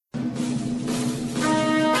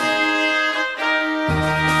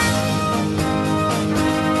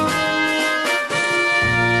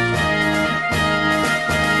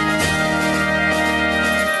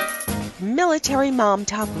Military Mom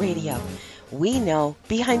Talk Radio. We know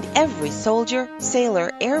behind every soldier,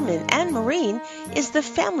 sailor, airman, and Marine is the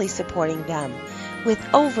family supporting them. With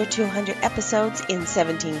over 200 episodes in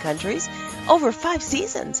 17 countries, over 5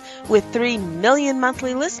 seasons, with 3 million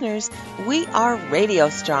monthly listeners, we are radio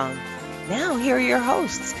strong. Now here are your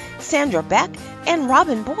hosts, Sandra, Beck, and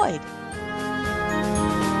Robin Boyd.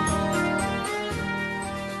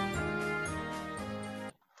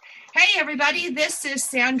 Hey everybody, this is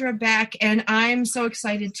Sandra Beck, and I'm so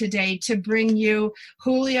excited today to bring you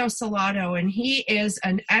Julio Salado, and he is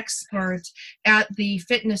an expert at the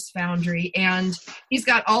Fitness Foundry, and he's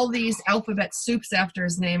got all these alphabet soups after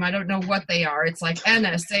his name. I don't know what they are. It's like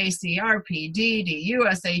NSACRPD,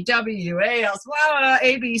 USAW, AL,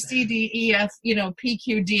 ABCDEF,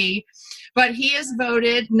 PQD. But he is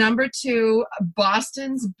voted number 2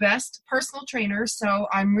 Boston's best personal trainer, so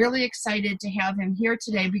I'm really excited to have him here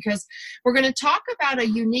today because we're going to talk about a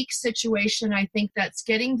unique situation, I think, that's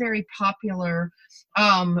getting very popular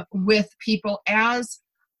with people as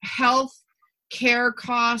health care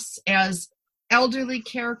costs, as elderly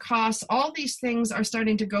care costs. All these things are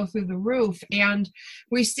starting to go through the roof, and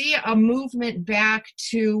we see a movement back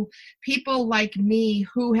to people like me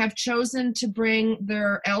who have chosen to bring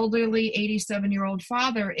their elderly 87-year-old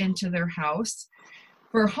father into their house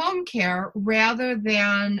for home care rather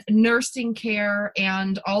than nursing care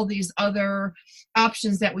and all these other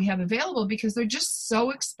options that we have available because they're just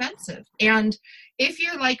so expensive. And if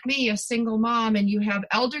you're like me, a single mom, and you have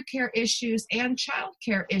elder care issues and child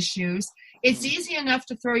care issues, it's easy enough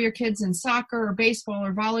to throw your kids in soccer or baseball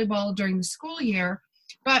or volleyball during the school year,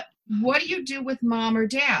 but what do you do with mom or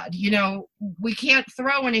dad? We can't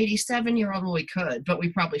throw an 87-year-old, well, we could, but we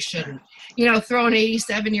probably shouldn't, throw an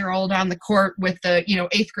 87-year-old on the court with the,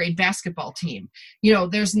 8th grade basketball team.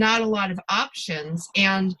 There's not a lot of options,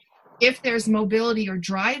 and if there's mobility or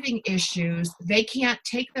driving issues, they can't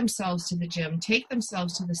take themselves to the gym, take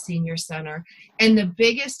themselves to the senior center, and the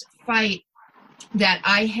biggest fight that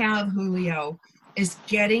I have, Julio, is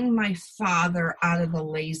getting my father out of the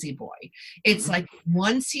lazy boy. It's like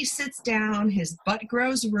once he sits down, his butt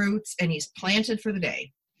grows roots, and he's planted for the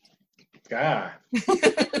day.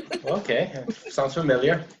 Okay. Sounds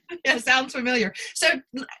familiar. Yeah, sounds familiar. So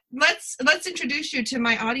let's introduce you to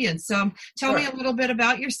my audience. Tell me a little bit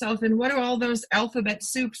about yourself, and what do all those alphabet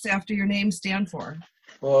soups after your name stand for?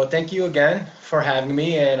 Well, thank you again for having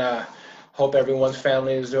me, and hope everyone's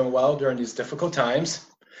family is doing well during these difficult times.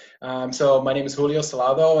 So my name is Julio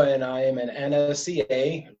Salado, and I am an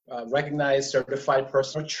NSCA, recognized certified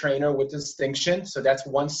personal trainer with distinction. So that's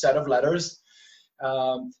one set of letters.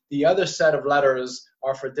 The other set of letters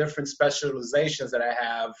are for different specializations that I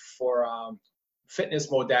have for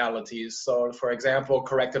fitness modalities. So for example,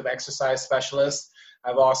 corrective exercise specialist.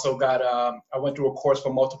 I've also got, I went through a course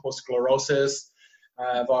for multiple sclerosis.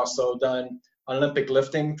 I've also done Olympic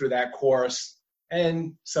lifting through that course,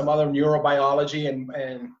 and some other neurobiology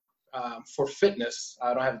and for fitness.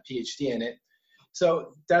 I don't have a PhD in it.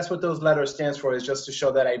 So that's what those letters stands for, is just to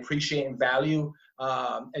show that I appreciate and value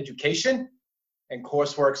education and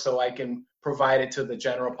coursework so I can provide it to the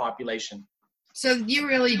general population. So you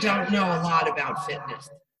really don't know a lot about fitness.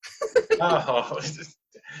 Oh,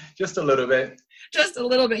 just a little bit. Just a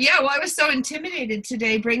little bit. Yeah, well, I was so intimidated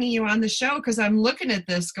today bringing you on the show because I'm looking at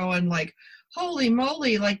this going like, holy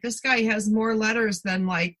moly, like this guy has more letters than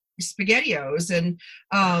like SpaghettiOs. And,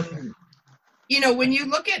 when you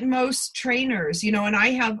look at most trainers, and I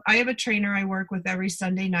have a trainer I work with every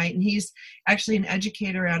Sunday night, and he's actually an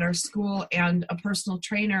educator at our school and a personal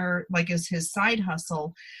trainer, like is his side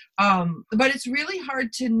hustle. But it's really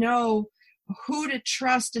hard to know who to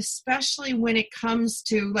trust, especially when it comes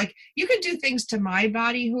to, like, you can do things to my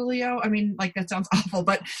body, Julio. I mean, like, that sounds awful,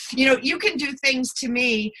 but you can do things to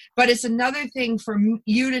me, but it's another thing for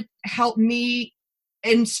you to help me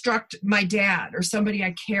instruct my dad or somebody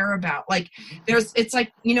I care about. Like it's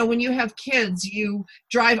like, when you have kids, you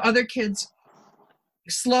drive other kids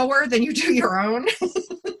slower than you do your own.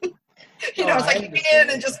 It's like, get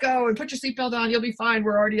in and just go and put your seatbelt on. You'll be fine.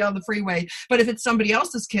 We're already on the freeway. But if it's somebody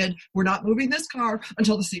else's kid, we're not moving this car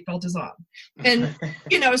until the seatbelt is on. And,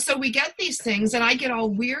 so we get these things, and I get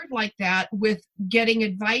all weird like that with getting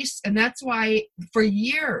advice. And that's why for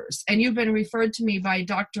years, and you've been referred to me by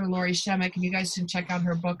Dr. Lori Shemek, and you guys can check out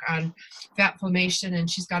her book on fatflammation.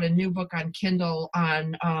 And she's got a new book on Kindle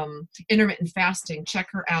on intermittent fasting. Check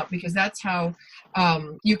her out, because that's how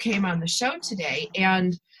you came on the show today.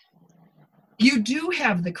 And you do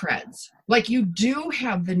have the creds. Like, you do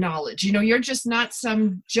have the knowledge. You're just not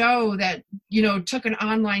some Joe that, took an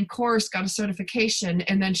online course, got a certification,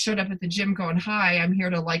 and then showed up at the gym going, hi, I'm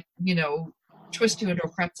here to, twist you into a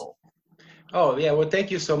pretzel. Oh, yeah. Well,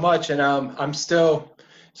 thank you so much. And I'm still,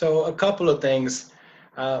 so a couple of things.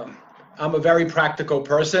 Um, I'm a very practical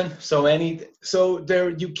person. So there,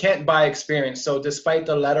 you can't buy experience. So despite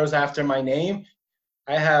the letters after my name,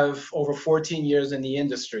 I have over 14 years in the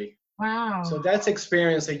industry. Wow. So that's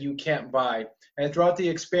experience that you can't buy. And throughout the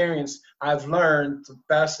experience, I've learned the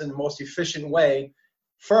best and most efficient way,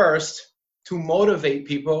 first, to motivate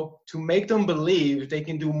people, to make them believe they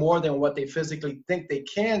can do more than what they physically think they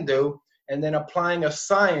can do, and then applying a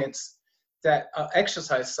science, that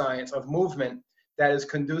exercise science of movement that is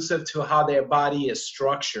conducive to how their body is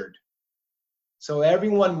structured. So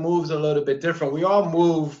everyone moves a little bit different. We all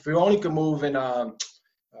move, we only can move in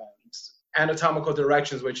anatomical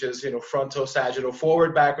directions, which is, frontal, sagittal,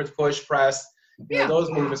 forward, backwards, push, press, Yeah. those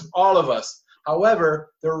movements, all of us.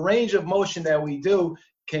 However, the range of motion that we do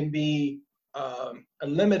can be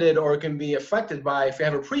limited, or it can be affected by if you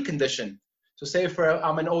have a precondition. So say if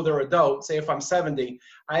I'm an older adult, say if I'm 70,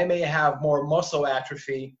 I may have more muscle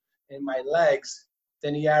atrophy in my legs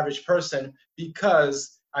than the average person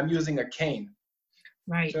because I'm using a cane.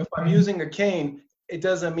 Right. So if I'm using a cane, it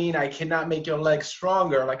doesn't mean I cannot make your legs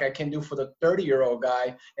stronger like I can do for the 30-year-old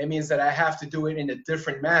guy. It means that I have to do it in a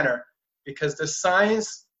different manner, because the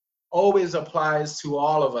science always applies to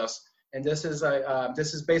all of us. And this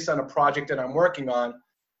is based on a project that I'm working on,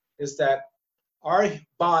 is that our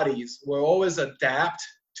bodies will always adapt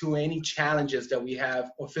to any challenges that we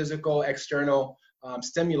have, or physical external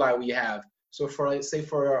stimuli we have. So for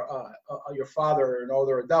your father or an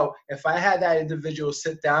older adult, if I had that individual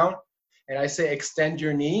sit down and I say, extend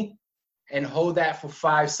your knee and hold that for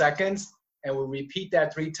 5 seconds, and we'll repeat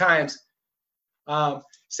that 3 times.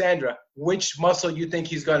 Sandra, which muscle you think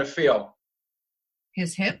he's going to feel?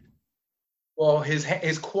 His hip? Well, his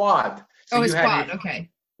quad. So his quad. Okay.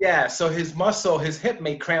 Yeah, so his hip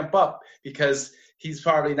may cramp up because he's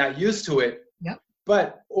probably not used to it. Yep.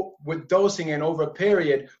 But with dosing and over a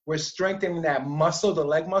period, we're strengthening that muscle, the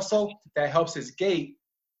leg muscle, that helps his gait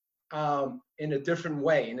in a different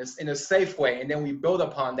way, in a safe way. And then we build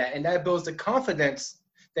upon that. And that builds the confidence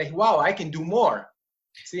that, wow, I can do more.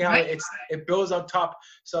 See how Right. it builds on top.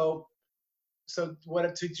 So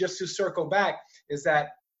just to circle back, is that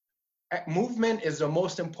movement is the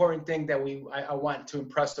most important thing that I want to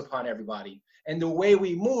impress upon everybody. And the way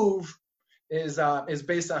we move is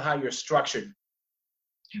based on how you're structured.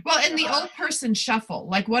 Well, and the old person shuffle,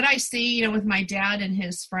 like what I see, with my dad and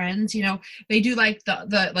his friends, they do like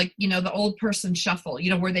the old person shuffle,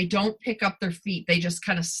 where they don't pick up their feet. They just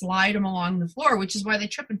kind of slide them along the floor, which is why they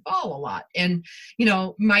trip and fall a lot. And,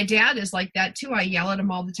 my dad is like that too. I yell at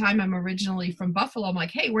him all the time. I'm originally from Buffalo. I'm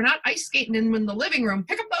like, hey, we're not ice skating in the living room.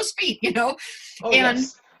 Pick up those feet, Oh, and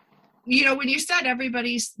yes. When you said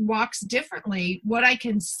everybody walks differently, what I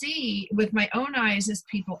can see with my own eyes as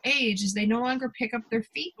people age is they no longer pick up their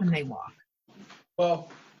feet when they walk. Well,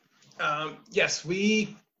 yes,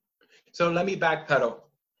 so let me backpedal.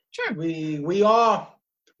 Sure. We all,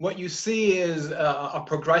 what you see is a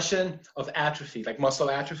progression of atrophy, like muscle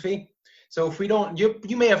atrophy. So if we don't,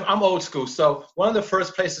 you may have, I'm old school. So one of the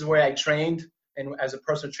first places where I trained and as a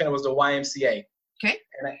personal trainer was the YMCA. Okay.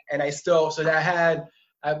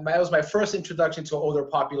 That was my first introduction to an older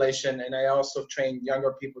population, and I also trained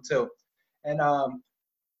younger people too. And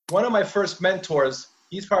one of my first mentors,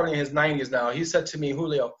 he's probably in his 90s now, he said to me,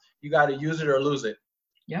 Julio, you got to use it or lose it.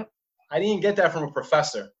 Yep. I didn't get that from a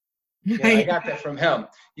professor. I got that from him.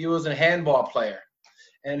 He was a handball player,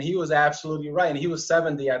 and he was absolutely right. And he was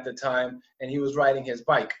 70 at the time, and he was riding his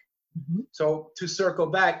bike. Mm-hmm. So to circle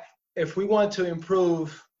back, if we want to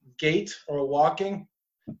improve gait or walking,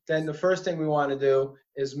 then the first thing we want to do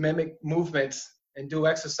is mimic movements and do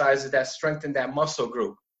exercises that strengthen that muscle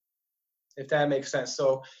group, if that makes sense.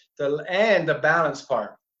 So the balance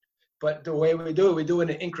part. But the way we do it in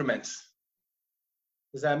increments.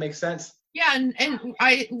 Does that make sense? Yeah, and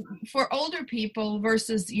I, for older people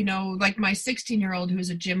versus, like my 16-year-old who's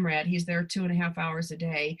a gym rat, he's there 2.5 hours a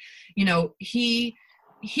day. He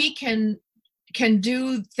can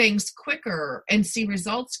do things quicker and see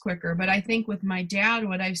results quicker. But I think with my dad,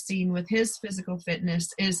 what I've seen with his physical fitness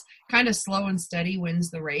is kind of slow and steady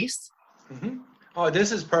wins the race. Mm-hmm. Oh,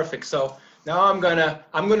 this is perfect. So now I'm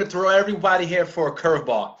gonna throw everybody here for a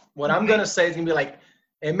curveball. What I'm gonna say is gonna be like,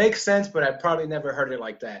 it makes sense, but I probably never heard it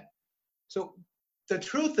like that. So the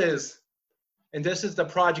truth is, and this is the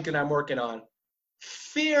project that I'm working on,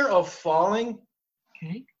 fear of falling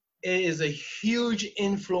is a huge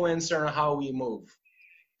influencer on how we move.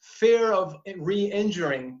 Fear of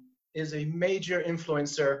re-injuring is a major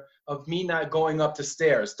influencer of me not going up the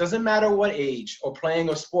stairs. Doesn't matter what age or playing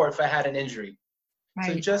a sport if I had an injury.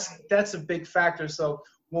 Right. So that's a big factor. So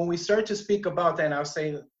when we start to speak about that, and I'll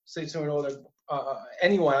say to an older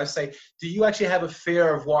anyone, I say, do you actually have a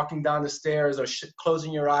fear of walking down the stairs or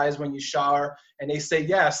closing your eyes when you shower? And they say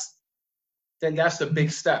yes, then that's a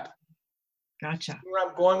big step. Gotcha. See where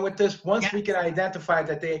I'm going with this? Once we can identify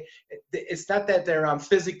that it's not that they're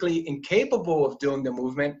physically incapable of doing the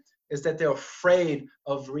movement, is that they're afraid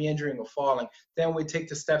of re-injuring or falling. Then we take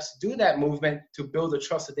the steps to do that movement to build the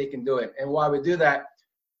trust that they can do it. And while we do that,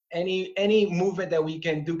 any movement that we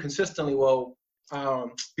can do consistently will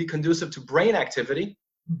be conducive to brain activity.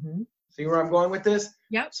 Mm-hmm. See where I'm going with this?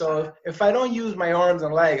 Yep. So if I don't use my arms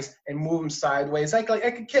and legs and move them sideways, like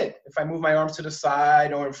a kid, if I move my arms to the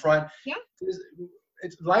side or in front,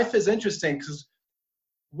 life is interesting because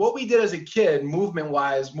what we did as a kid,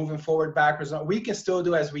 movement-wise, moving forward, backwards, we can still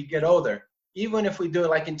do as we get older. Even if we do it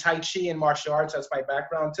like in Tai Chi and martial arts, that's my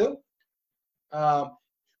background too.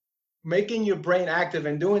 Making your brain active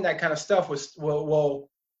and doing that kind of stuff is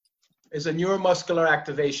a neuromuscular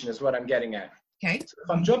activation is what I'm getting at. Okay. So if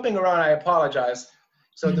I'm jumping around, I apologize.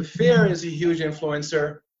 So the fear is a huge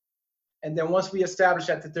influencer. And then once we establish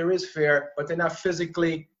that there is fear, but they're not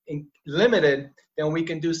physically limited, then we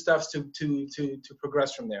can do stuff to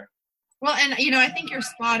progress from there. Well, and, I think you're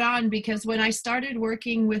spot on, because when I started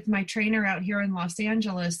working with my trainer out here in Los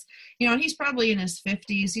Angeles, and he's probably in his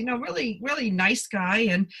 50s, really, really nice guy.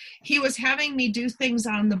 And he was having me do things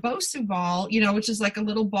on the Bosu ball, which is like a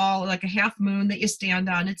little ball, like a half moon that you stand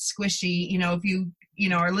on. It's squishy. If you,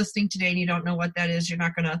 are listening today and you don't know what that is, you're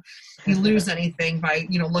not going to lose anything by,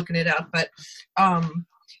 looking it up. But,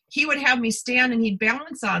 he would have me stand and he'd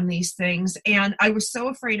balance on these things. And I was so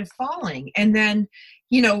afraid of falling. And then,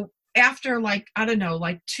 after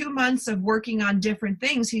 2 months of working on different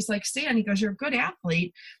things, he's like, Stan, he goes, you're a good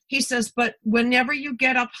athlete. He says, but whenever you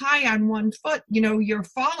get up high on one foot, you're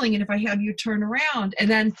falling. And if I have you turn around, and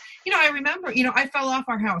then, I remember, I fell off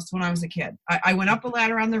our house when I was a kid. I went up a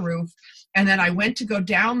ladder on the roof, and then I went to go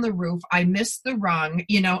down the roof. I missed the rung,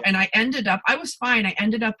 and I was fine. I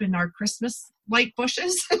ended up in our Christmas light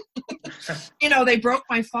bushes. They broke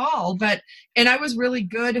my fall, and I was really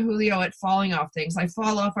good, Julio, at falling off things. I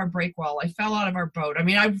fall off our break wall. I fell out of our boat. I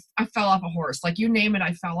mean, I fell off a horse, like you name it,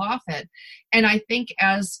 I fell off it. And I think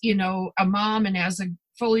as, a mom and as a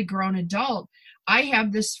fully grown adult, I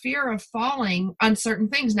have this fear of falling on certain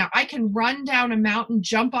things. Now I can run down a mountain,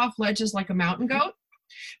 jump off ledges like a mountain goat.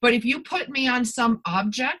 But if you put me on some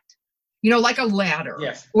object, like a ladder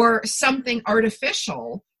or something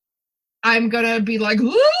artificial, I'm going to be like,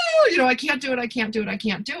 I can't do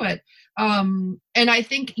it. And I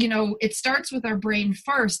think, it starts with our brain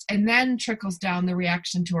first and then trickles down the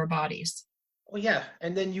reaction to our bodies. Well, yeah.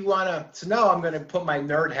 And then so now I'm going to put my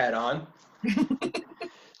nerd hat on.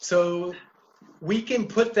 So we can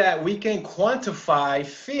quantify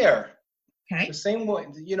fear. Okay. The same way,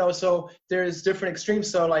 so there's different extremes.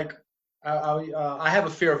 So like I have a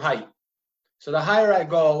fear of height. So the higher I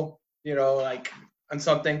go, on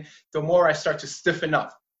something, the more I start to stiffen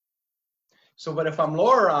up. So, but if I'm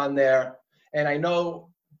lower on there and I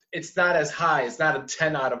know it's not as high, it's not a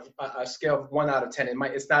 10 out of a scale of 1 out of 10,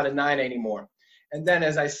 it's not a 9 anymore. And then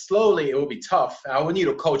as I slowly, it will be tough. I would need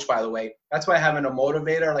a coach, by the way. That's why having a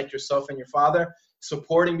motivator like yourself and your father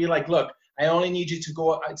supporting me, like, look, I only need you to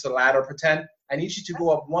go, it's a ladder, pretend. I need you to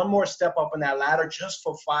go up one more step up on that ladder just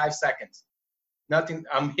for 5 seconds. Nothing,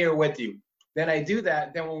 I'm here with you. Then I do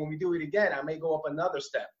that. Then when we do it again, I may go up another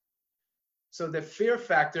step. So the fear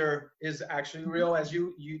factor is actually real, as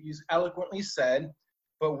you eloquently said,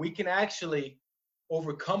 but we can actually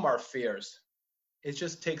overcome our fears. It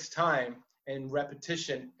just takes time and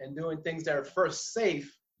repetition and doing things that are first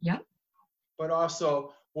safe, but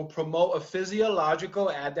also will promote a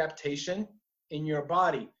physiological adaptation in your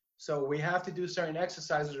body. So we have to do certain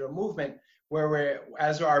exercises or movement where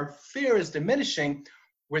as our fear is diminishing,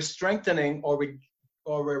 we're strengthening or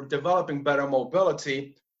we're developing better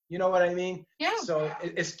mobility. You know what I mean? Yeah. So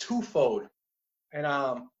it's twofold, and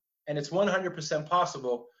it's 100%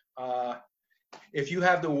 possible. If you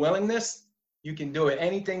have the willingness, you can do it.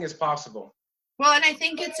 Anything is possible. Well, and I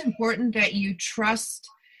think it's important that you trust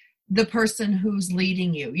the person who's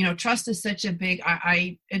leading you. Trust is such a big,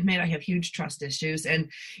 I admit I have huge trust issues. And,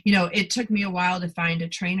 it took me a while to find a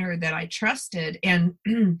trainer that I trusted. And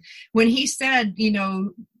when he said,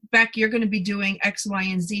 Beck, you're going to be doing X, Y,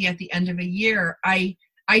 and Z at the end of a year,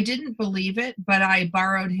 I didn't believe it, but I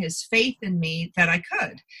borrowed his faith in me that I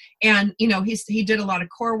could. And, he did a lot of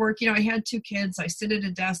core work. I had 2 kids. I sit at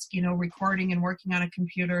a desk, recording and working on a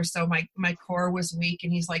computer. So my core was weak.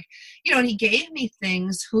 And he's like, and he gave me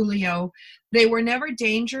things, Julio, they were never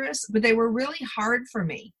dangerous, but they were really hard for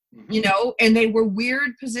me, and they were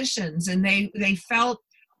weird positions, and they felt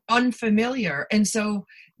unfamiliar. And so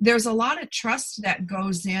there's a lot of trust that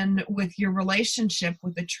goes in with your relationship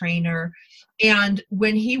with the trainer. And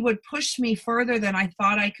when he would push me further than I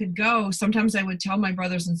thought I could go, sometimes I would tell my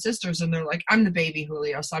brothers and sisters, and they're like, I'm the baby,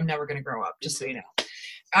 Julio, so I'm never going to grow up, just so you know.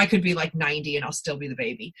 I could be like 90 and I'll still be the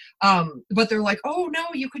baby. But they're like, oh no,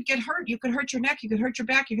 you could get hurt. You could hurt your neck. You could hurt your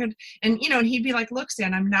back. And he'd be like, look,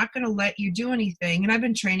 Stan, I'm not going to let you do anything. And I've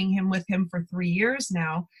been training him for 3 years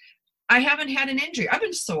now. I haven't had an injury. I've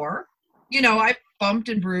been sore. I bumped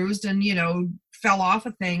and bruised and, fell off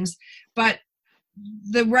of things. But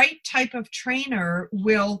the right type of trainer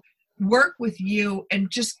will work with you and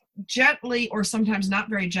just gently, or sometimes not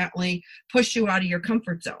very gently, push you out of your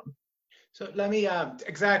comfort zone. So let me,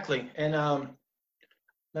 exactly. And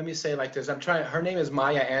let me say it like this. Her name is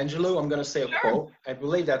Maya Angelou. I'm going to say a quote. I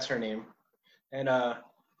believe that's her name. And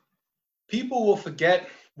people will forget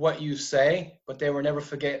what you say, but they will never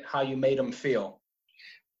forget how you made them feel.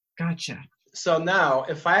 Gotcha. So now,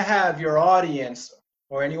 if I have your audience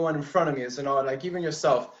or anyone in front of me, like even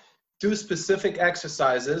yourself, do specific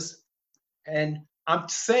exercises, and I'm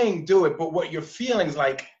saying do it, but what your feelings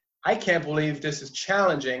like, I can't believe this is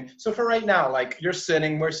challenging. So for right now, like you're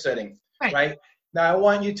sitting, we're sitting, right? Now I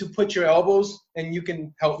want you to put your elbows, and you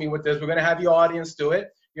can help me with this. We're going to have your audience do it.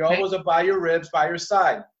 Your elbows are by your ribs, by your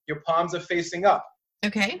side. Your palms are facing up.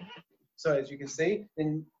 Okay. So as you can see,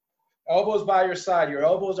 then elbows by your side. Your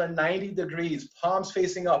elbows are 90 degrees, palms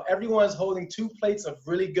facing up. Everyone's holding 2 plates of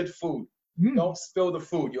really good food. Don't spill the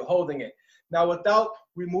food. You're holding it. Now, without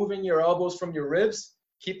removing your elbows from your ribs,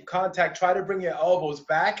 keep contact. Try to bring your elbows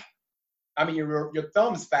back. Your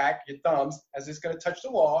thumbs back, as it's going to touch the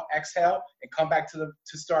wall. Exhale and come back to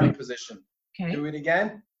starting position. Okay. Do it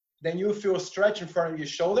again. Then you'll feel a stretch in front of your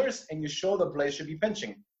shoulders, and your shoulder blades should be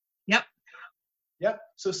pinching. Yep.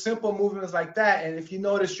 So simple movements like that. And if you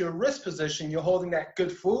notice your wrist position, you're holding that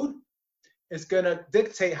good food, it's going to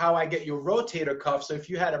dictate how I get your rotator cuff. So if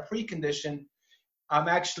you had a precondition,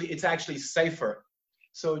 it's actually safer.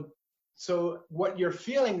 So what you're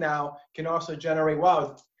feeling now can also generate,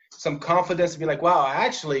 some confidence to be like, wow,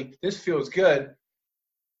 actually, this feels good.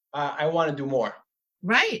 I want to do more.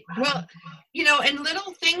 Right. Well, and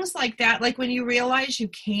little things like that, like when you realize you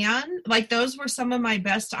can, like those were some of my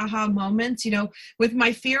best aha moments, with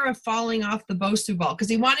my fear of falling off the Bosu ball, because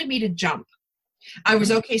he wanted me to jump. I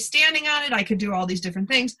was okay standing on it. I could do all these different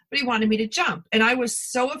things, but he wanted me to jump. And I was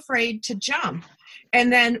so afraid to jump.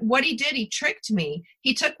 And then what he did, he tricked me.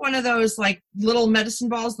 He took one of those like little medicine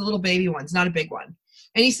balls, the little baby ones, not a big one.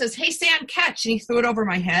 And he says, hey, Sam, catch. And he threw it over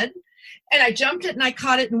my head. And I jumped it and I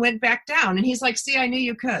caught it and went back down. And he's like, see, I knew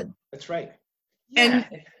you could. That's right. Yeah.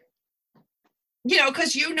 And,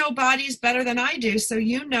 because bodies better than I do. So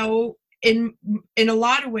in a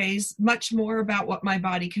lot of ways, much more about what my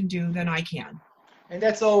body can do than I can. And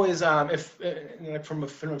that's always, from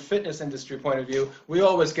a fitness industry point of view, we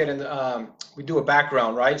always get we do a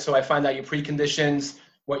background, right? So I find out your preconditions,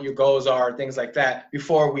 what your goals are, things like that,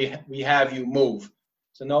 before we have you move.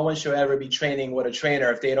 So no one should ever be training with a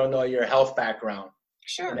trainer if they don't know your health background.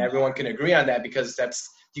 Sure. And everyone can agree on that, because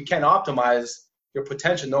you can't optimize your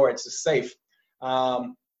potential, nor it's safe.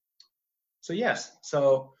 So yes.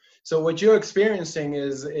 So what you're experiencing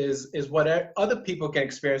is what other people can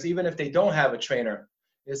experience, even if they don't have a trainer,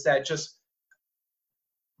 is that just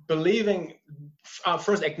believing,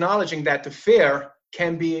 first acknowledging that the fear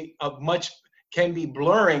can be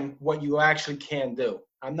blurring what you actually can do.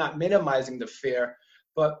 I'm not minimizing the fear,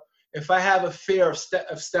 but if I have a fear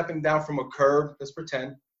of stepping down from a curb, let's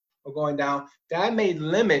pretend, or going down, that may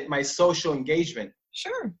limit my social engagement.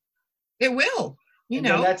 Sure, it will. And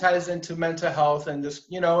that ties into mental health and just,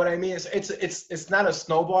 you know what I mean? It's not a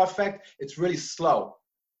snowball effect. It's really slow,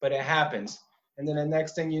 but it happens. And then the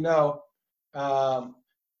next thing you know,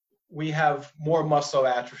 we have more muscle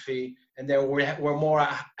atrophy, and then we're more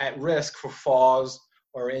at risk for falls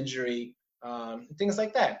or injury, things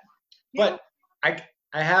like that. Yeah. But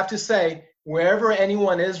I have to say, wherever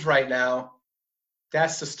anyone is right now,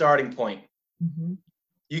 that's the starting point. Mm-hmm.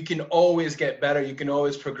 You can always get better. You can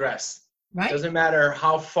always progress. Right. Doesn't matter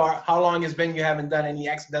how long it's been you haven't done any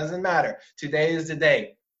doesn't matter. Today is the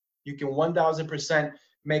day. You can 1,000%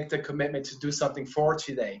 make the commitment to do something for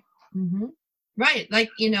today. Mm-hmm. Right. Like,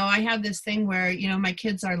 I have this thing where, my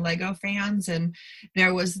kids are Lego fans, and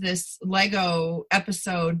there was this Lego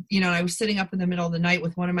episode, I was sitting up in the middle of the night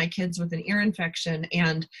with one of my kids with an ear infection,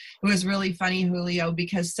 and it was really funny, Julio,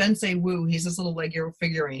 because Sensei Wu, he's this little Lego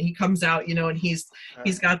figurine. He comes out, and he's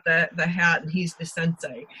got the hat, and he's the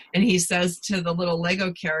sensei. And he says to the little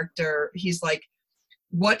Lego character, he's like,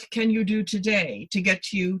 what can you do today to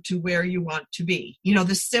get you to where you want to be? You know,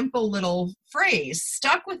 the simple little phrase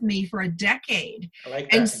stuck with me for a decade. I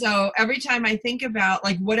like that. And so every time I think about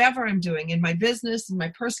like whatever I'm doing in my business, in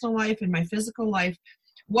my personal life, in my physical life,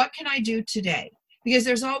 what can I do today? Because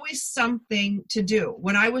there's always something to do.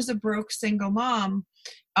 When I was a broke single mom,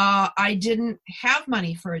 I didn't have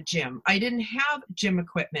money for a gym. I didn't have gym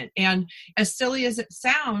equipment. And as silly as it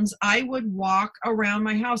sounds, I would walk around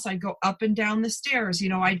my house. I'd go up and down the stairs. You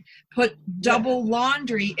know, I'd put double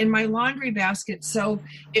laundry in my laundry basket so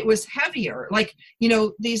it was heavier. Like, you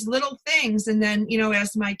know, these little things. And then, you know,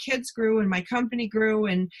 as my kids grew and my company grew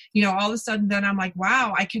and, you know, all of a sudden then I'm like,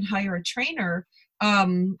 wow, I can hire a trainer.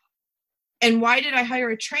 And why did I hire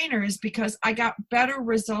a trainer is because I got better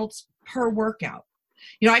results per workout.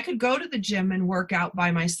 You know, I could go to the gym and work out by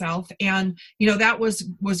myself and, you know, that was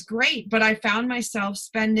great, but I found myself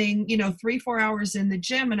spending, you know, 3-4 hours in the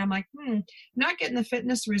gym and I'm like, not getting the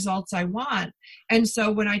fitness results I want. And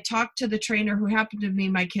so when I talked to the trainer who happened to be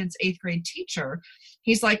my kid's 8th grade teacher,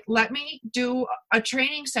 he's like, let me do a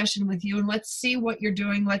training session with you and let's see what you're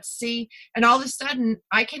doing. Let's see. And all of a sudden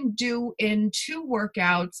I can do in 2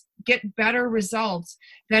 workouts, get better results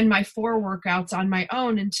than my 4 workouts on my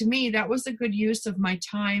own. And to me, that was a good use of my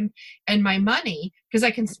time and my money because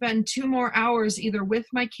I can spend 2 more hours either with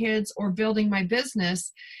my kids or building my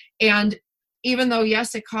business. And even though,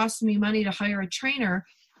 yes, it costs me money to hire a trainer,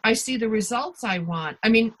 I see the results I want. I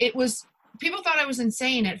mean, people thought I was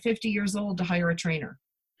insane at 50 years old to hire a trainer.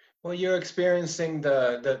 Well, you're experiencing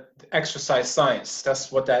the exercise science.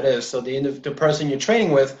 That's what that is. So the person you're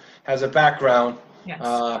training with has a background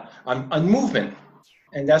on movement.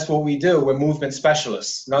 And that's what we do. We're movement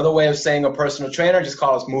specialists. Another way of saying a personal trainer, just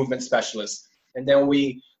call us movement specialists. And then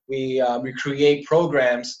we create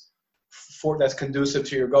programs that's conducive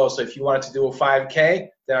to your goals. So if you wanted to do a 5K,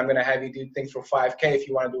 then I'm going to have you do things for 5K. If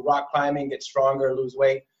you want to do rock climbing, get stronger, lose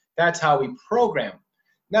weight, that's how we program.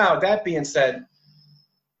 Now, that being said,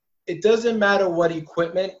 it doesn't matter what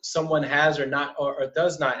equipment someone has or not or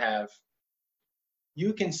does not have.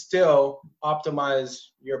 You can still optimize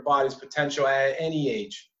your body's potential at any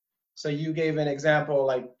age. So you gave an example,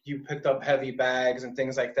 like you picked up heavy bags and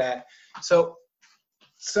things like that. So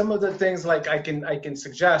some of the things like I can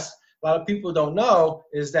suggest, a lot of people don't know,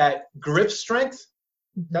 is that grip strength,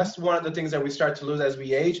 that's one of the things that we start to lose as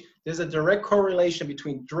we age. There's a direct correlation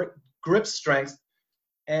between grip strength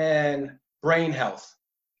and brain health.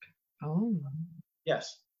 Oh.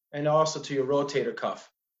 Yes, and also to your rotator cuff.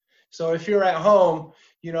 So if you're at home,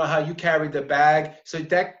 you know how you carry the bag, so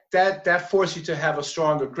that forces you to have a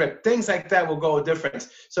stronger grip. Things like that will go a difference.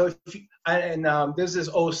 So there's this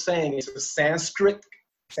old saying, it's a Sanskrit.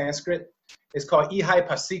 It's called ihai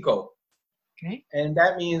pasiko. Okay. And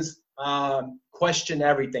that means question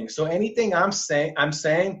everything. So anything I'm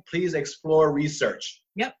saying, please explore research.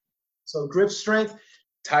 Yep. So grip strength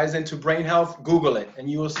ties into brain health. Google it, and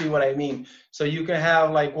you will see what I mean. So you can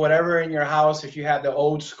have like whatever in your house. If you have the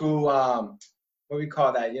old school, what do we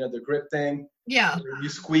call that? You know, the grip thing. Yeah. You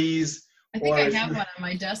squeeze. I think I have one on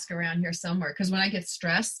my desk around here somewhere because when I get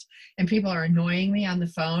stressed and people are annoying me on the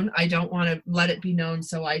phone, I don't want to let it be known.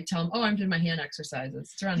 So I tell them, I'm doing my hand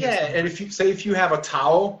exercises. It's around here somewhere. And if you have a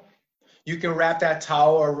towel, you can wrap that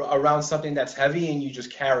towel around something that's heavy and you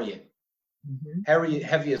just carry it. Mm-hmm.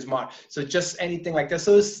 Heavy as much. So just anything like that.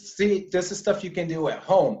 So see, this is stuff you can do at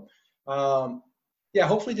home.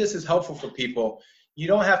 Hopefully this is helpful for people. You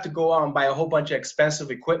don't have to go out and buy a whole bunch of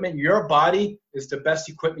expensive equipment. Your body is the best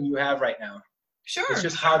equipment you have right now. Sure. It's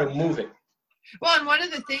just how to move it. Well, and one of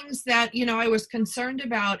the things that, I was concerned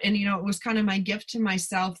about, and, it was kind of my gift to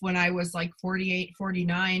myself when I was like 48,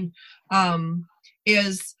 49,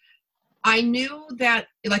 is I knew that,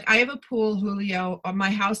 like, I have a pool, Julio.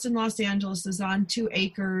 My house in Los Angeles is on 2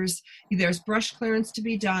 acres. There's brush clearance to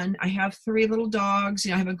be done. I have 3 little dogs.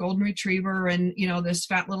 I have a golden retriever and, this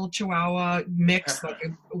fat little Chihuahua mix, like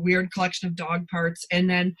a weird collection of dog parts. And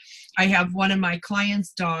then I have one of my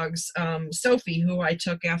clients' dogs, Sophie, who I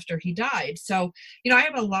took after he died. So, I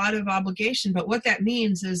have a lot of obligation. But what that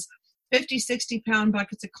means is 50, 60 pound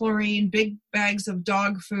buckets of chlorine, big bags of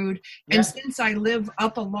dog food. Yeah. And since I live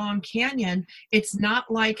up a long canyon, it's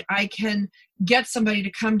not like I can get somebody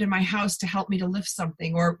to come to my house to help me to lift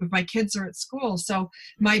something, or if my kids are at school. So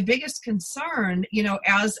my biggest concern,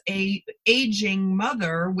 as a aging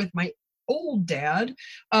mother with my old dad,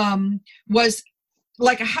 was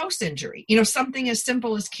like a house injury, something as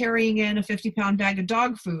simple as carrying in a 50-pound bag of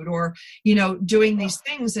dog food or, doing these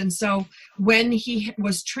things. And so when he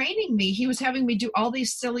was training me, he was having me do all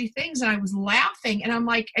these silly things and I was laughing and I'm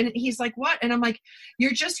like, and he's like, what? And I'm like,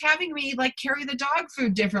 you're just having me like carry the dog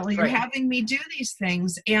food differently. You're having me do these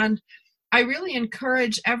things. And I really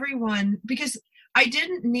encourage everyone because I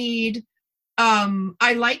didn't need,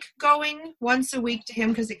 I like going once a week to him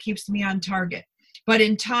because it keeps me on target. But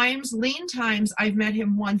in lean times, I've met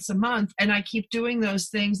him once a month and I keep doing those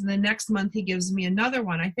things. And the next month he gives me another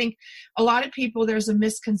one. I think a lot of people, there's a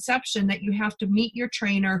misconception that you have to meet your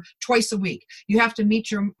trainer twice a week. You have to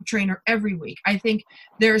meet your trainer every week. I think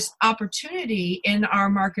there's opportunity in our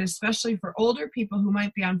market, especially for older people who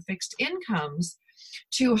might be on fixed incomes,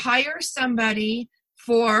 to hire somebody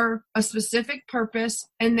for a specific purpose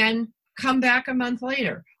and then come back a month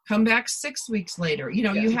later. Come back 6 weeks later.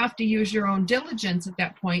 You have to use your own diligence at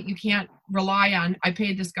that point. You can't rely on, I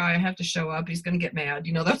paid this guy, I have to show up, he's going to get mad.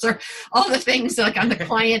 Those are all the things like on the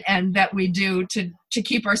client end that we do to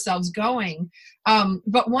keep ourselves going.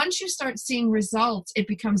 But once you start seeing results, it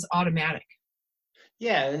becomes automatic.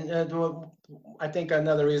 Yeah, and I think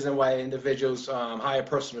another reason why individuals hire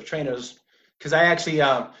personal trainers, because I actually,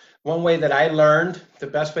 one way that I learned, the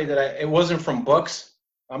best way it wasn't from books.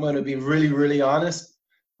 I'm going to be really, really honest.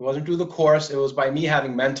 It wasn't through the course. It was by me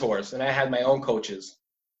having mentors, and I had my own coaches.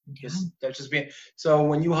 Yeah. So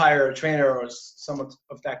when you hire a trainer or someone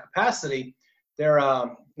of that capacity, they're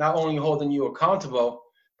not only holding you accountable,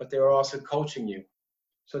 but they're also coaching you.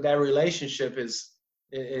 So that relationship is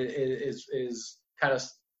kind of,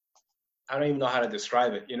 I don't even know how to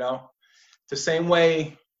describe it. The same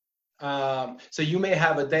way. So you may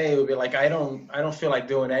have a day it would be like I don't feel like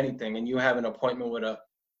doing anything, and you have an appointment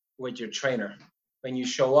with your trainer. When you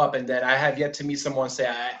show up, and then I have yet to meet someone say,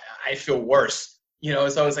 I feel worse.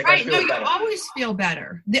 It's always like, right. I feel better. You always feel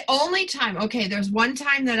better. The only time, there's one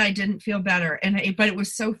time that I didn't feel better, but it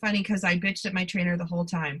was so funny because I bitched at my trainer the whole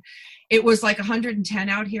time. It was like 110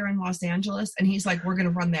 out here in Los Angeles, and he's like, we're going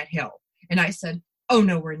to run that hill. And I said, oh,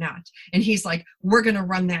 no, we're not. And he's like, we're going to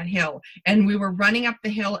run that hill. And we were running up the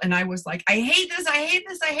hill, and I was like, I hate this. I hate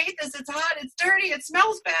this. I hate this. It's hot. It's dirty. It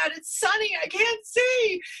smells bad. It's sunny. I can't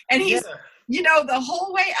see. And he's... the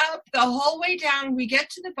whole way up, the whole way down, we get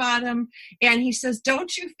to the bottom, and he says,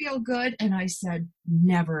 don't you feel good? And I said,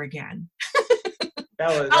 never again. That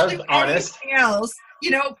was honest. Anything else.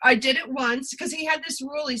 I did it once because he had this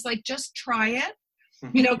rule. He's like, just try it,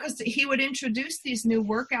 because he would introduce these new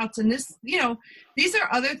workouts. And this, these are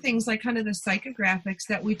other things like kind of the psychographics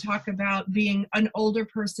that we talk about being an older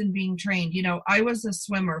person being trained. I was a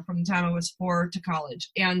swimmer from the time I was 4 to college,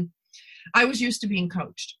 and I was used to being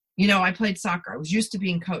coached. I played soccer. I was used to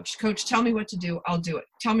being coached. Coach, tell me what to do. I'll do it.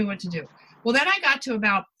 Tell me what to do. Well, then I got to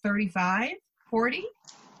about 35, 40.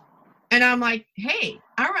 And I'm like, hey,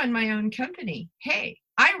 I run my own company. Hey,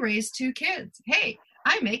 I raised 2 kids. Hey,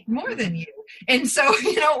 I make more than you. And so,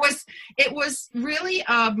 it was really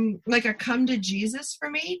like a come to Jesus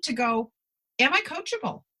for me to go, am I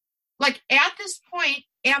coachable? Like at this point,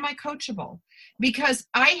 am I coachable? Because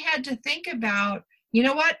I had to think about, you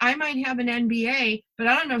know what? I might have an MBA, but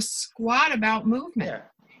I don't know squat about movement.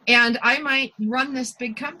 Yeah. And I might run this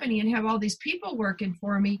big company and have all these people working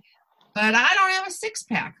for me, but I don't have a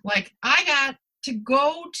 6-pack. Like I got to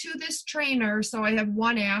go to this trainer so I have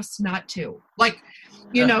 1 ass, not 2. Like,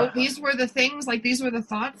 these were the things, like these were the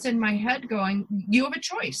thoughts in my head going, you have a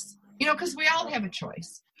choice, because we all have a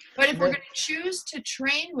choice. But if we're going to choose to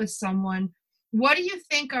train with someone, what do you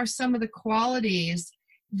think are some of the qualities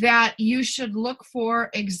that you should look for,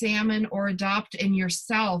 examine, or adopt in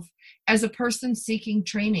yourself as a person seeking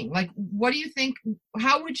training? Like, what do you think,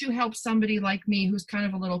 how would you help somebody like me who's kind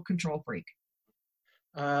of a little control freak?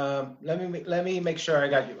 Let me make sure I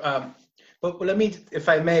got you. But let me, if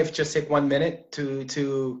I may, just take 1 minute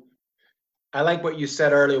to, I like what you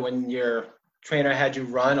said earlier when your trainer had you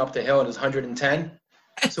run up the hill and it's 110.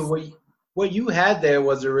 So what you had there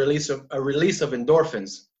was a release of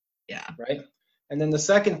endorphins. Yeah. Right. And then the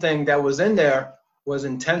second thing that was in there was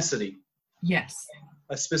intensity. Yes.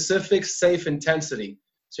 A specific, safe intensity.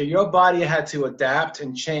 So your body had to adapt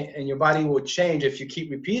and change, and your body will change if you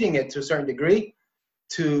keep repeating it to a certain degree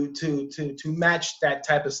to match that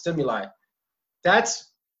type of stimuli.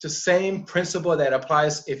 That's the same principle that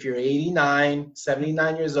applies if you're 89,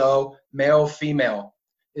 79 years old, male, female.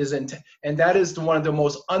 And that is one of the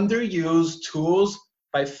most underused tools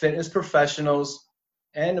by fitness professionals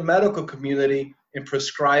and the medical community in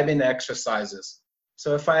prescribing exercises.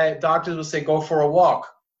 So doctors will say, go for a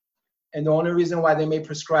walk. And the only reason why they may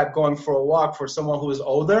prescribe going for a walk for someone who is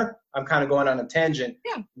older I'm kind of going on a tangent.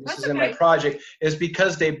 Yeah, This is okay. in my project, is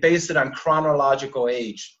because they base it on chronological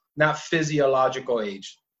age, not physiological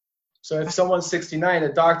age. So if someone's 69,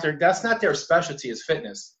 a doctor, that's not their specialty is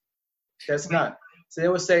fitness. That's not. So they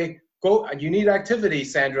would say, go, you need activity,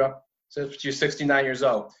 Sandra. So if you're 69 years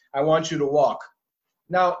old, I want you to walk.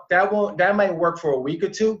 Now that might work for a week or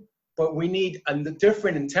two, but we need a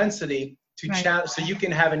different intensity to challenge so you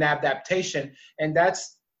can have an adaptation. And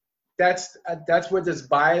that's where this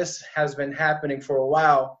bias has been happening for a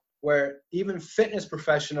while, where even fitness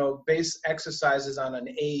professional base exercises on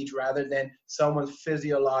an age rather than someone's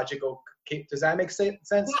physiological. Does that make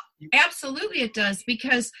sense? Well, absolutely it does,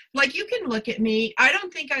 because like you can look at me, I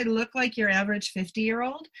don't think I look like your average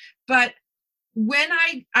 50-year-old, but when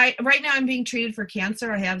I right now I'm being treated for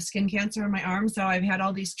cancer. I have skin cancer on my arm, so I've had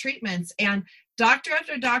all these treatments, and doctor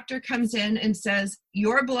after doctor comes in and says,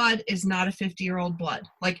 your blood is not a 50-year-old blood.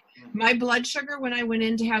 Like my blood sugar when I went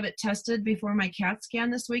in to have it tested before my CAT scan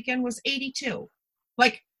this weekend was 82.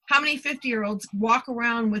 Like how many 50-year-olds walk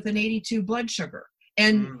around with an 82 blood sugar?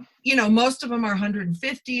 And, you know, most of them are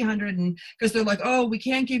 150, 100, and because they're like, oh, we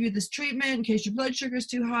can't give you this treatment in case your blood sugar is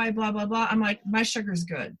too high, blah, blah, blah. I'm like, my sugar's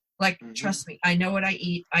good. Like, trust me, I know what I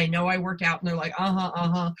eat. I know I work out. And they're like,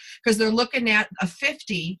 because they're looking at a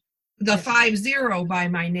 50, the 50 by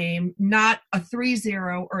my name, not a 30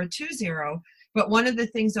 or a 20. But one of the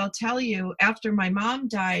things I'll tell you, after my mom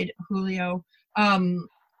died, Julio,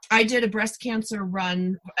 I did a breast cancer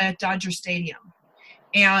run at Dodger Stadium.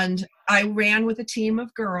 And I ran with a team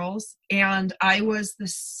of girls, and I was the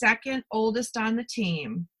second oldest on the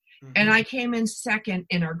team. And I came in second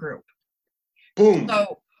in our group. Boom.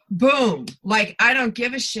 So, boom. Like, I don't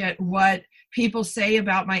give a shit what people say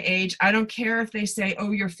about my age. I don't care if they say,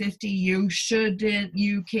 oh, you're 50, you shouldn't,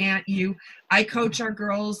 you can't, I coach our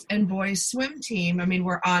girls and boys swim team. I mean,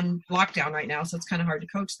 we're on lockdown right now, so it's kind of hard to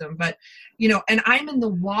coach them. But, you know, and I'm in the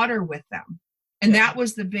water with them. And that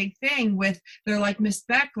was the big thing with, they're like, Miss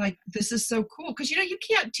Beck, like, this is so cool. Because, you know, you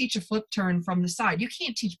can't teach a flip turn from the side. You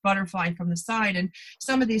can't teach butterfly from the side. And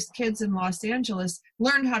some of these kids in Los Angeles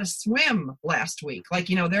learned how to swim last week. Like,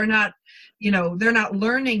 you know, they're not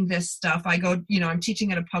learning this stuff. I go, you know, I'm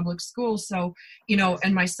teaching at a public school. So, you know,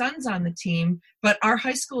 and my son's on the team, but our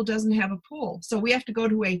high school doesn't have a pool. So we have to go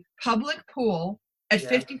to a public pool at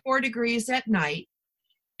 54 degrees at night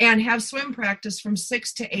and have swim practice from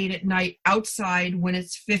 6 to 8 at night outside when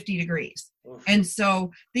it's 50 degrees. And so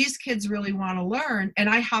these kids really want to learn, and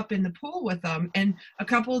I hop in the pool with them. And a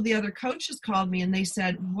couple of the other coaches called me and they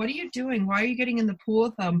said, what are you doing? Why are you getting in the pool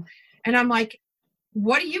with them? And I'm like,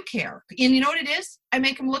 what do you care? And you know what it is? I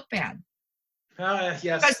make them look bad. Yes.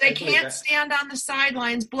 Because they can't stand on the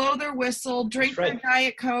sidelines, blow their whistle, drink their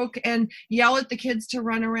Diet Coke, and yell at the kids to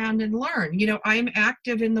run around and learn. You know, I'm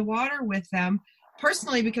active in the water with them.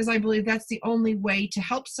 Personally, because I believe that's the only way to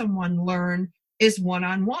help someone learn is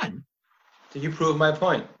one-on-one. You prove my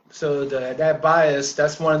point. So that bias,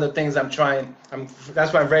 that's one of the things that's why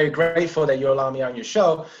I'm very grateful that you allow me on your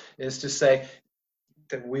show, is to say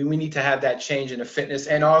that we need to have that change in the fitness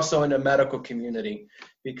and also in the medical community.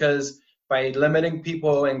 Because by limiting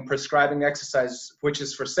people and prescribing exercise, which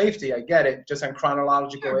is for safety, I get it, just on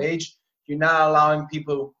chronological age, you're not allowing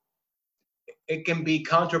people, it can be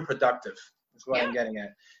counterproductive. Is what I'm getting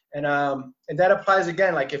at. And that applies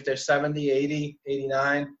again, like if they're 70, 80,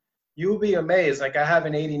 89, you'll be amazed. Like I have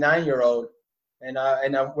an 89-year-old and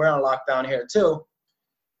we're on lockdown here too.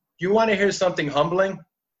 You want to hear something humbling?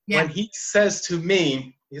 When he says to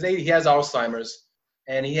me, he's 80, he has Alzheimer's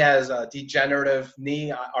and he has degenerative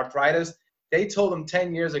knee arthritis. They told him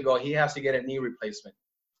 10 years ago he has to get a knee replacement.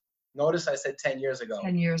 Notice I said 10 years ago.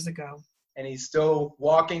 10 years ago. And he's still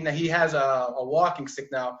walking. He has a walking stick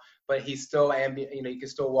now, but he's still he can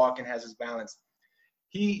still walk and has his balance.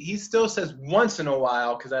 He still says once in a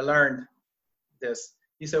while, because I learned this,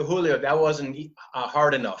 he said, Julio, that wasn't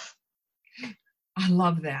hard enough. I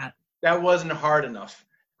love that. That wasn't hard enough.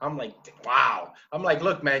 I'm like, wow. I'm like,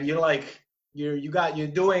 look, man, you're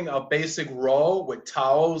doing a basic roll with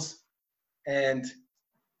towels and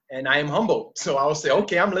I am humble. So I will say,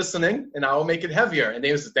 okay, I'm listening and I will make it heavier. And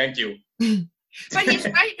they will say, thank you. But he's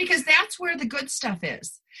right, because that's where the good stuff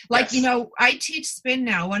is. Like, you know, I teach spin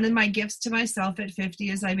now. One of my gifts to myself at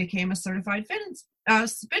 50 is I became a certified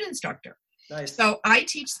spin instructor. Nice. So I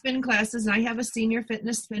teach spin classes, and I have a senior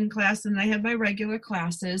fitness spin class, and I have my regular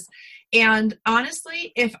classes. And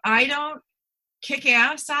honestly, if I don't kick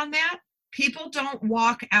ass on that, people don't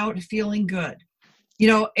walk out feeling good. You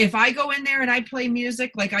know, if I go in there and I play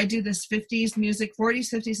music, like I do this 50s music,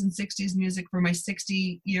 40s, 50s, and 60s music for my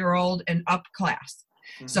 60-year-old and up class.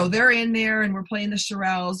 So they're in there and we're playing the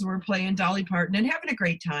Shirelles, we're playing Dolly Parton and having a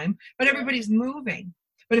great time, but everybody's moving.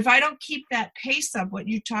 But if I don't keep that pace up, what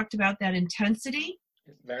you talked about, that intensity,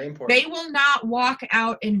 it's very important. They will not walk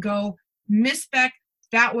out and go, Miss Beck,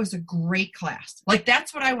 that was a great class. Like,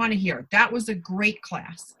 that's what I want to hear. That was a great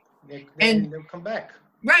class. And they'll come back.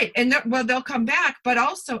 Right. And they'll come back. But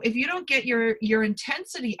also, if you don't get your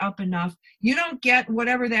intensity up enough, you don't get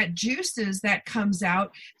whatever that juice is that comes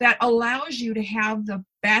out that allows you to have the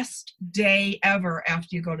best day ever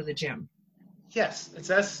after you go to the gym. Yes.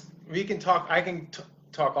 I can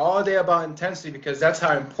talk all day about intensity because that's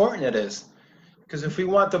how important it is. Because if we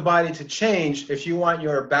want the body to change, if you want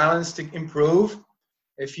your balance to improve,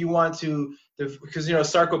 if you want to, because,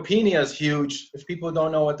 sarcopenia is huge. If people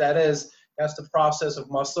don't know what that is, that's the process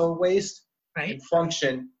of muscle waste and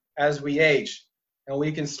function as we age. And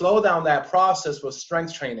we can slow down that process with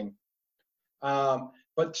strength training.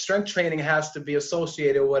 But strength training has to be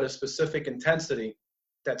associated with a specific intensity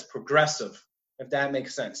that's progressive, if that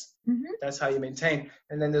makes sense. That's how you maintain.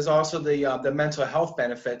 And then there's also the mental health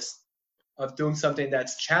benefits of doing something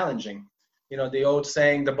that's challenging. The old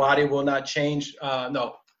saying, the body will not change.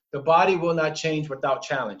 The body will not change without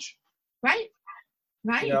challenge. Right.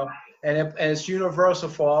 And it's universal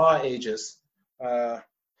for all ages.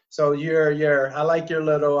 So I like your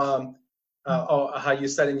little, how you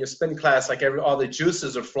said in your spin class, like all the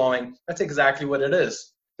juices are flowing. That's exactly what it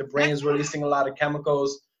is. The brain is releasing a lot of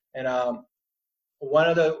chemicals. And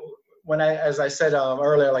as I said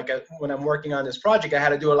earlier, like when I'm working on this project, I had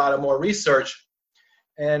to do a lot of more research.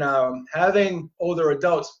 And having older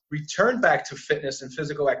adults return back to fitness and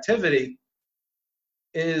physical activity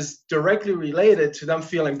is directly related to them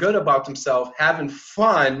feeling good about themselves, having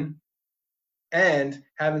fun, and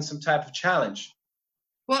having some type of challenge.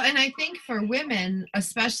 Well, and I think for women,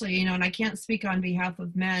 especially, and I can't speak on behalf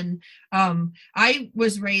of men, I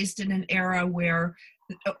was raised in an era where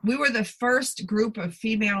we were the first group of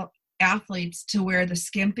female athletes to wear the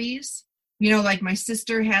skimpies. Like my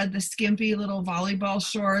sister had the skimpy little volleyball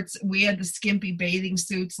shorts. We had the skimpy bathing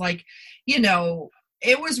suits. Like,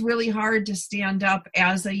 it was really hard to stand up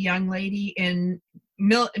as a young lady in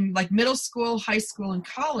middle school, high school, and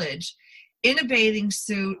college in a bathing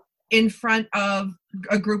suit in front of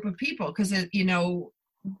a group of people. Because,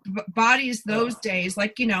 bodies those days,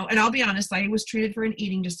 and I'll be honest, I was treated for an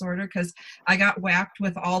eating disorder because I got whacked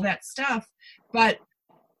with all that stuff. But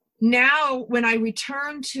now when I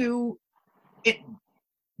return to it,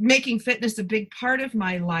 making fitness a big part of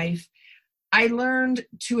my life, I learned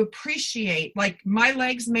to appreciate, like, my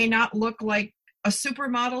legs may not look like a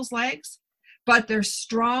supermodel's legs, but they're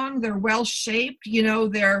strong, they're well shaped,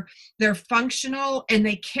 they're functional, and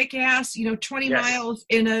they kick ass, 20 miles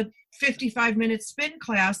in a 55-minute spin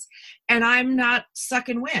class, and I'm not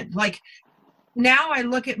sucking wind. Like, now I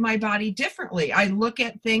look at my body differently. I look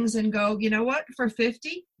at things and go, you know what, for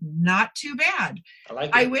 50, not too bad.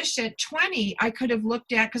 I wish at 20 I could have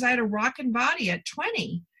looked at, because I had a rocking body at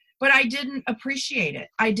 20, but I didn't appreciate it.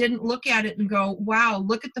 I didn't look at it and go, wow,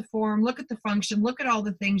 look at the form, look at the function, look at all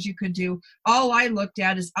the things you could do. All I looked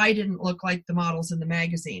at is I didn't look like the models in the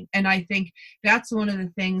magazine. And I think that's one of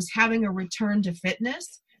the things, having a return to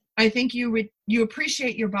fitness, I think you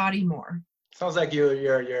appreciate your body more. Sounds like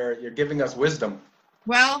you're giving us wisdom.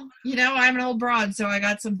 Well, I'm an old broad, so I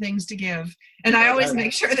got some things to give. And I always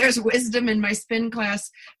make sure there's wisdom in my spin class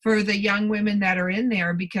for the young women that are in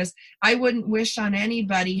there, because I wouldn't wish on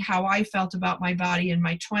anybody how I felt about my body in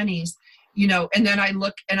my 20s, and then I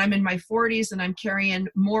look and I'm in my 40s and I'm carrying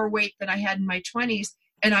more weight than I had in my 20s,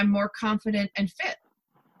 and I'm more confident and fit.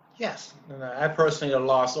 Yes. And I personally have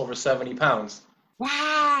lost over 70 pounds.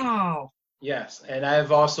 Wow. Yes. And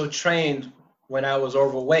I've also trained when I was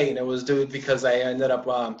overweight, and it was due because I ended up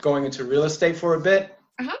going into real estate for a bit.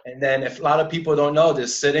 And then, if a lot of people don't know,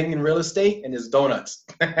 there's sitting in real estate and there's donuts.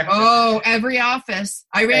 Oh, every office.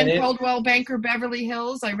 I ran Coldwell Banker Beverly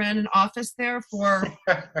Hills. I ran an office there for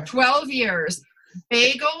 12 years.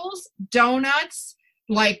 Bagels, donuts,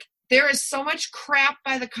 like, there is so much crap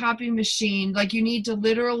by the copy machine. Like, you need to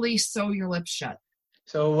literally sew your lips shut.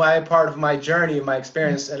 So part of my journey, my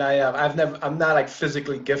experience, and I'm not like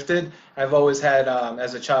physically gifted. I've always had,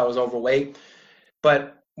 as a child, I was overweight.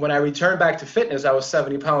 But when I returned back to fitness, I was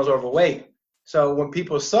 70 pounds overweight. So when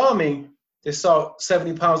people saw me, they saw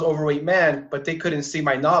 70 pounds overweight man, but they couldn't see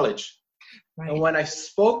my knowledge. Right. And when I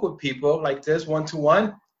spoke with people like this,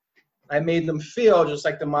 one-to-one, I made them feel just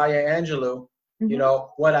like the Maya Angelou,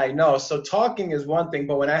 what I know. So talking is one thing,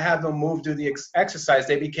 but when I have them move, do the exercise,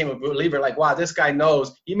 they became a believer. Like, wow, this guy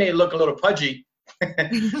knows. He may look a little pudgy,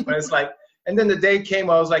 but it's like, and then the day came,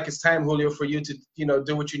 I was like, it's time, Julio, for you to,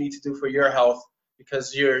 do what you need to do for your health.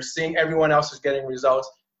 because you're seeing everyone else is getting results.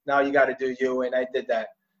 Now you got to do you, and I did that.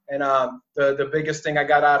 And the biggest thing I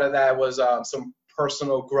got out of that was some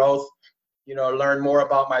personal growth. Learn more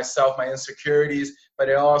about myself, my insecurities, but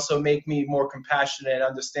it also make me more compassionate and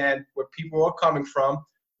understand where people are coming from,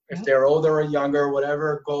 if they're older or younger,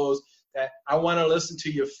 whatever it goes. That I want to listen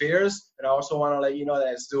to your fears, and I also want to let you know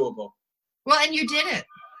that it's doable. Well, and you did it.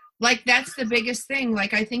 Like, that's the biggest thing.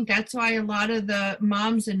 Like, I think that's why a lot of the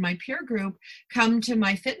moms in my peer group come to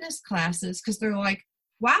my fitness classes, because they're like,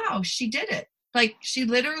 wow, she did it. Like, she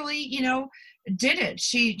literally, did it.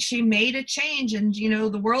 She made a change, and,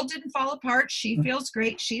 the world didn't fall apart. She feels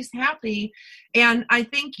great. She's happy. And I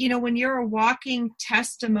think, when you're a walking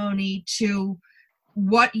testimony to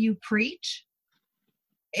what you preach,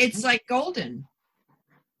 it's like golden.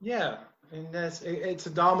 Yeah. And it's a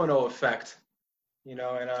domino effect, and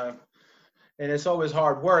it's always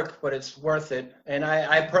hard work, but it's worth it. And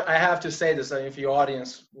I have to say this, if your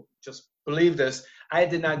audience just believe this, I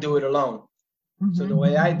did not do it alone. Mm-hmm. So the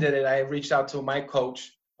way I did it, I reached out to my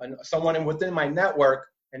coach and someone within my network,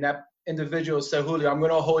 and that individual said, Julio, I'm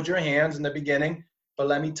going to hold your hands in the beginning, but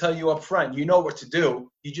let me tell you up front, you know what to do.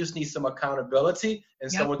 You just need some accountability and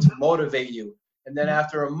someone to motivate you. And then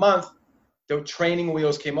after a month, the training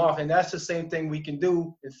wheels came off. And that's the same thing we can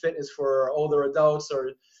do in fitness for older adults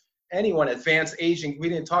or anyone, advanced aging. We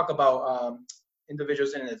didn't talk about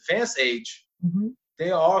individuals in an advanced age. Mm-hmm. They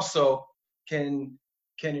also can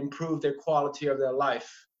improve their quality of their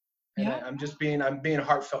life. And I'm being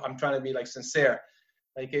heartfelt. I'm trying to be sincere.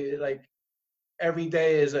 Like every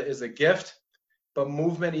day is a gift, but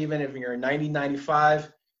movement, even if you're 90,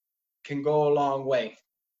 95, can go a long way.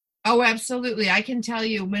 Oh, absolutely. I can tell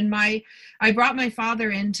you, I brought my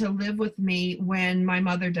father in to live with me when my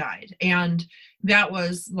mother died. And that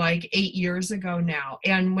was like 8 years ago now.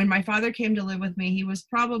 And when my father came to live with me, he was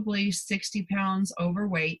probably 60 pounds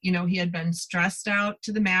overweight. He had been stressed out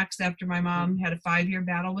to the max after my mom had a 5-year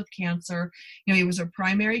battle with cancer. He was a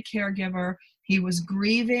primary caregiver. He was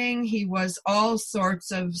grieving. He was all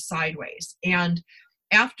sorts of sideways. And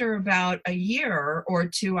after about a year or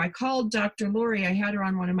two, I called Dr. Lori. I had her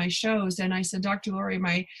on one of my shows, and I said, Dr. Lori,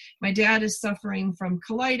 my dad is suffering from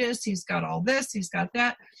colitis. He's got all this, he's got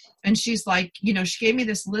that. And she's like, she gave me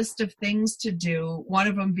this list of things to do. One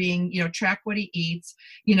of them being, track what he eats,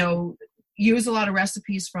 use a lot of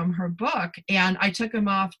recipes from her book. And I took him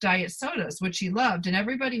off diet sodas, which he loved. And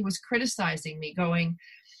everybody was criticizing me, going,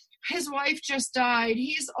 his wife just died.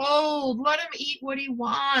 He's old. Let him eat what he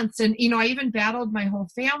wants. And, I even battled my whole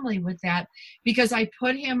family with that, because I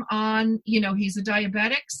put him on, he's a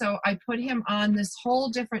diabetic. So I put him on this whole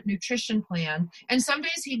different nutrition plan. And some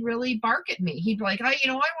days he'd really bark at me. He'd be like, I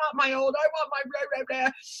want my blah, blah,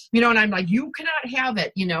 blah. And I'm like, you cannot have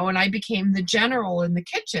it, and I became the general in the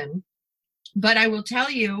kitchen. But I will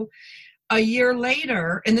tell you, a year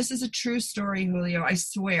later, and this is a true story, Julio, I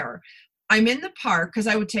swear, I'm in the park, because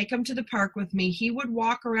I would take him to the park with me. He would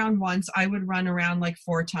walk around once. I would run around like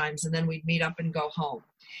 4 times, and then we'd meet up and go home.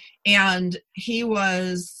 And he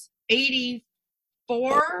was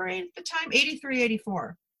 84 at the time, 83,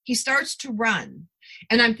 84. He starts to run.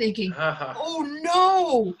 And I'm thinking, oh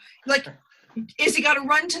no, is he got to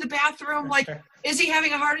run to the bathroom? Is he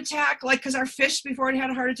having a heart attack? Because our fish, before it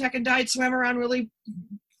had a heart attack and died, swam around really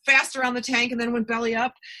fast around the tank and then went belly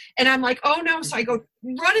up. And I'm like, oh no. So I go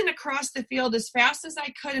running across the field as fast as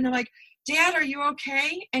I could. And I'm like, Dad, are you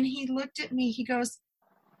okay? And he looked at me. He goes,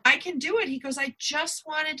 I can do it. He goes, I just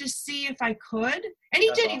wanted to see if I could. And he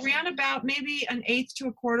That's did. Awesome. He ran about maybe 1/8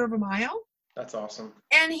 to 1/4 of a mile. That's awesome.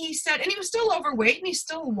 And he said, and he was still overweight and he's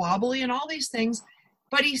still wobbly and all these things.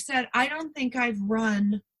 But he said, I don't think I've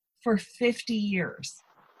run for 50 years.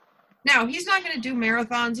 Now, he's not going to do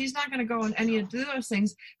marathons. He's not going to go on any of those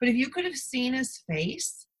things. But if you could have seen his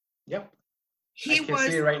face, he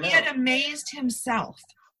had amazed himself.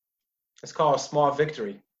 It's called a small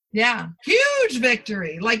victory. Yeah, huge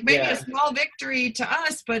victory. Maybe a small victory to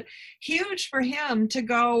us, but huge for him to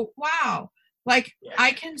go, wow,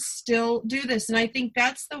 I can still do this. And I think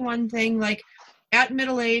that's the one thing, at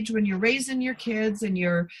middle age, when you're raising your kids and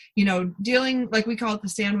you're, dealing, we call it the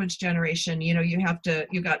sandwich generation,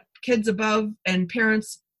 you got kids above and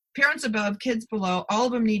parents above, kids below, all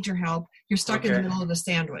of them need your help. You're stuck in the middle of the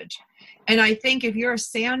sandwich. And I think if you're a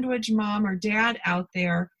sandwich mom or dad out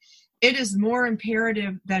there, it is more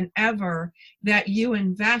imperative than ever that you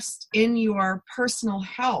invest in your personal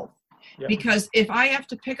health. Yep. Because if I have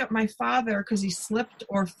to pick up my father because he slipped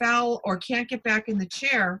or fell or can't get back in the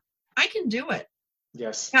chair, I can do it.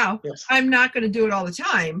 Yes. Now, I'm not going to do it all the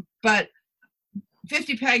time, but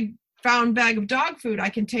 50 peg pound bag of dog food. I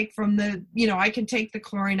can take from the, I can take the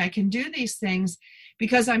chlorine. I can do these things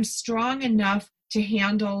because I'm strong enough to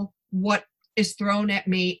handle what is thrown at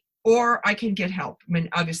me, or I can get help. I mean,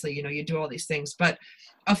 obviously, you do all these things, but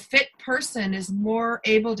a fit person is more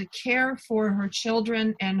able to care for her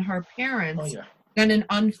children and her parents than an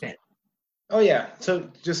unfit. Oh yeah. So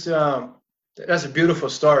just that's a beautiful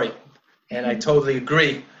story, and I totally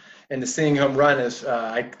agree. And the seeing him run is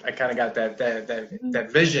I kind of got that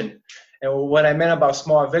vision. And what I meant about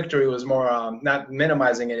small victory was more not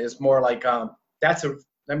minimizing it. It's more like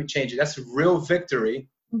let me change it. That's a real victory,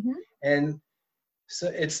 and so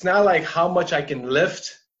it's not like how much I can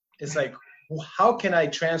lift. It's like, how can I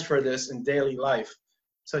transfer this in daily life?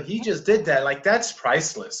 So he just did that. Like, that's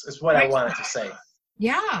priceless, is what I wanted to say.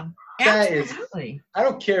 Yeah, absolutely. I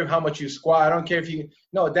don't care how much you squat. I don't care if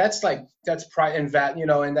that's pride and that,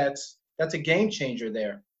 and that's a game changer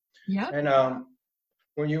there. Yeah. And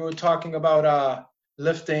when you were talking about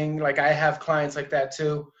lifting, like I have clients like that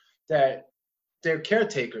too, that they're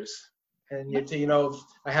caretakers. And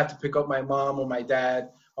I have to pick up my mom or my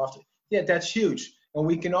dad often. Yeah, that's huge. And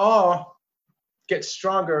we can all get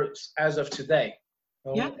stronger as of today.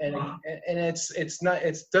 And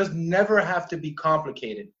it does never have to be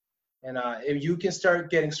complicated. And if you can start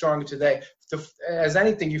getting stronger today, as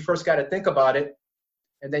anything, you first got to think about it,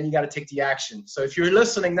 and then you got to take the action. So if you're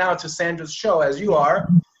listening now to Sandra's show, as you are,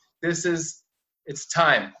 it's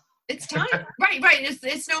time. It's time. Right.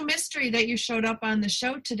 It's no mystery that you showed up on the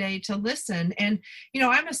show today to listen. And,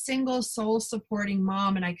 I'm a single soul supporting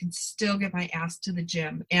mom, and I can still get my ass to the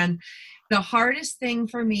gym. And the hardest thing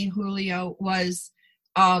for me, Julio, was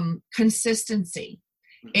consistency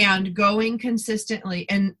and going consistently.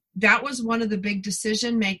 And that was one of the big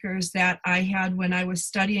decision makers that I had when I was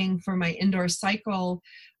studying for my indoor cycle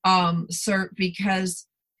cert, because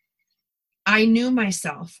I knew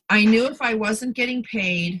myself. I knew if I wasn't getting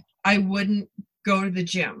paid, I wouldn't go to the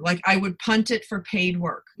gym. Like, I would punt it for paid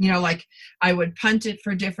work. Like I would punt it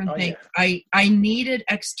for different things. Yeah. I needed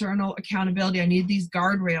external accountability. I needed these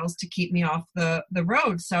guardrails to keep me off the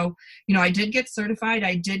road. So, I did get certified.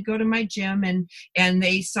 I did go to my gym, and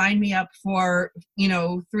they signed me up for,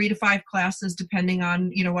 3 to 5 classes, depending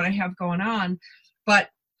on, what I have going on. But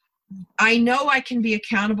I know I can be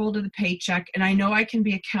accountable to the paycheck, and I know I can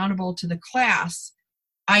be accountable to the class.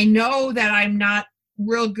 I know that I'm not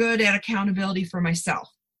real good at accountability for myself,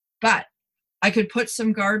 but I could put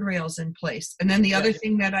some guardrails in place. And then the other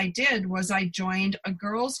thing that I did was I joined a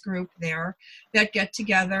girls group there that get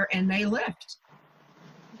together and they lift.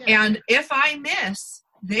 Yeah. And if I miss,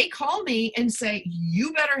 they call me and say,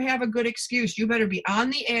 you better have a good excuse. You better be on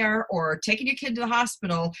the air or taking your kid to the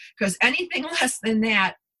hospital, because anything less than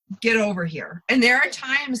that, get over here. And there are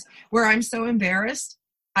times where I'm so embarrassed,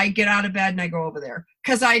 I get out of bed and I go over there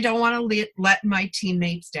because I don't want to let my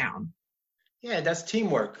teammates down. Yeah, that's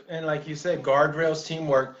teamwork. And like you said, guardrails,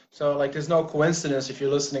 teamwork. So like, there's no coincidence if you're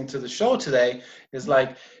listening to the show today, is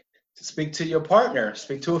like, speak to your partner,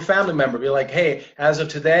 speak to a family member, be like, hey, as of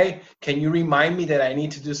today, can you remind me that I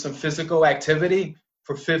need to do some physical activity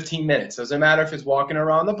for 15 minutes? Doesn't matter if it's walking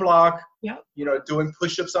around the block, doing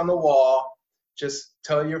push-ups on the wall. Just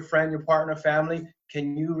tell your friend, your partner, family,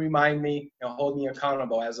 can you remind me and hold me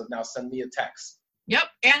accountable as of now? Send me a text. Yep.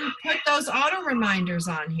 And put those auto reminders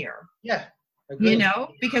on here. Yeah. Agreed.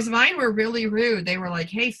 Because mine were really rude. They were like,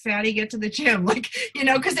 hey, fatty, get to the gym. Like,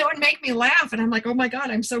 because it would make me laugh. And I'm like, oh my God,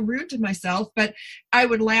 I'm so rude to myself. But I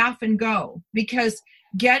would laugh and go, because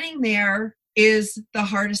getting there is the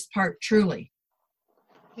hardest part, truly.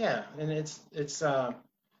 Yeah. And it's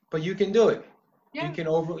but you can do it. Yeah.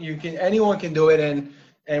 Anyone can do it.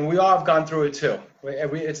 And we all have gone through it too.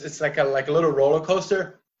 It's like a little roller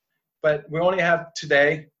coaster, but we only have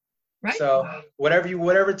today. Right. So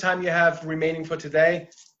whatever time you have remaining for today,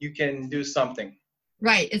 you can do something.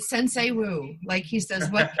 Right. It's Sensei Wu. Like he says,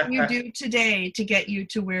 what can you do today to get you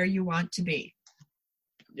to where you want to be?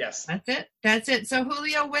 Yes. That's it. So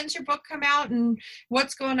Julio, when's your book come out, and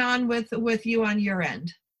what's going on with you on your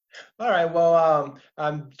end? All right. Well,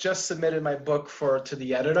 I'm just submitted my book to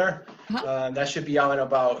the editor. That should be out in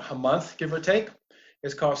about a month, give or take.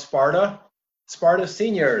 It's called Sparta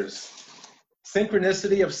Seniors.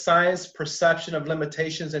 Synchronicity of Science, Perception of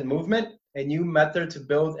Limitations and Movement, a new method to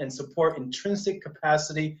build and support intrinsic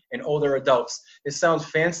capacity in older adults. It sounds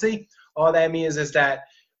fancy. All that means is that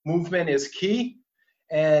movement is key,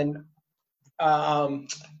 and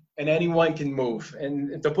anyone can move.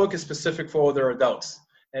 And the book is specific for older adults.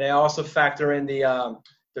 And I also factor in the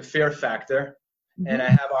fear factor, and I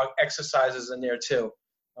have exercises in there too.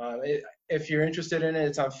 If you're interested in it,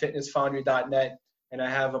 it's on fitnessfoundry.net. And I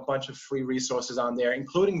have a bunch of free resources on there,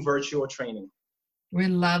 including virtual training. We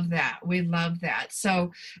love that. We love that.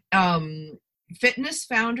 So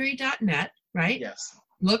fitnessfoundry.net, right? Yes.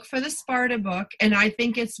 Look for the Sparta book. And I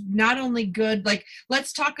think it's not only good, like,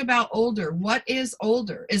 let's talk about older. What is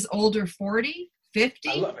older? Is older 40,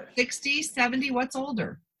 50, 60, 70? What's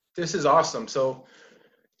older? This is awesome. So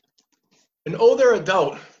an older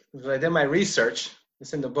adult, I did my research,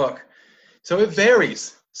 it's in the book. So it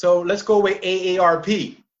varies. So let's go with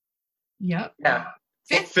AARP. Yep. Yeah.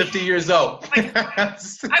 50 years old. I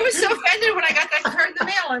was so offended when I got that card in the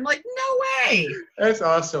mail. I'm like, no way. That's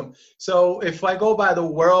awesome. So if I go by the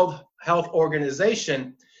World Health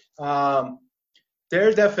Organization,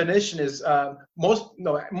 their definition is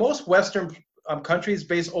most Western countries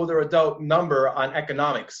base older adult number on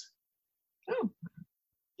economics. Oh.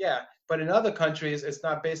 Yeah, but in other countries, it's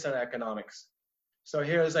not based on economics. So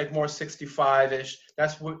here is like more 65-ish.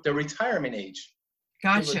 That's the retirement age.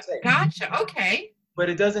 Gotcha. Okay. But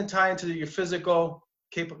it doesn't tie into your physiological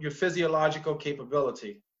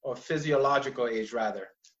capability, or physiological age rather.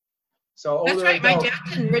 So that's right. adult, My dad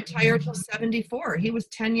didn't retire till 74. He was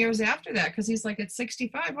 10 years after that because he's like, at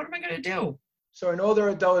 65, what am I going to do? So an older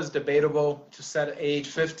adult is debatable to set age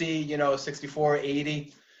 50, 64,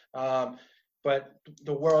 80. But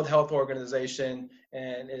the World Health Organization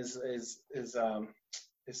is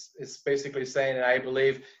basically saying, and I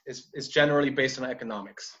believe is generally based on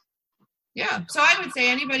economics. Yeah. So I would say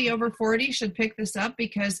anybody over 40 should pick this up,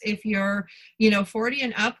 because if you're, 40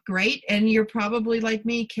 and up, great. And you're probably like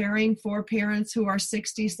me, caring for parents who are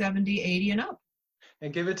 60, 70, 80 and up.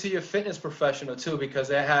 And give it to your fitness professional too, because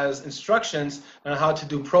it has instructions on how to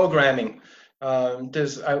do programming.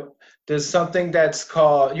 There's something that's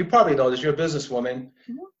called, you probably know this, you're a businesswoman,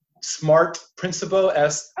 SMART principle,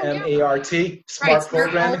 SMART, SMART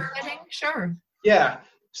programming. Sure. Yeah.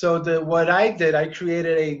 So what I did, I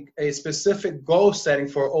created a specific goal setting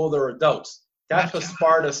for older adults. That's what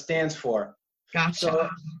Sparta stands for. Gotcha. So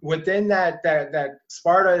within that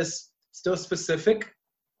Sparta is still specific,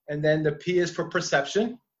 and then the P is for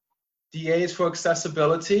perception, the A is for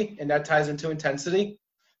accessibility, and that ties into intensity.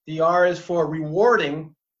 The R is for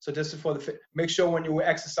rewarding. So this is for make sure when you're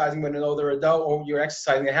exercising with an older adult or you're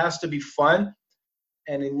exercising, it has to be fun,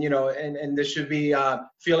 and and there should be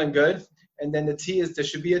feeling good. And then the T is there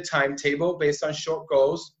should be a timetable based on short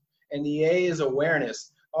goals. And the A is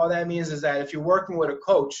awareness. All that means is that if you're working with a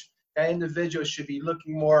coach, that individual should be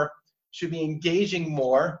engaging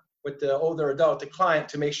more with the older adult, the client,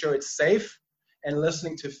 to make sure it's safe and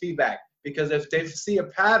listening to feedback. Because if they see a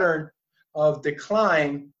pattern of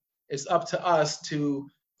decline, it's up to us to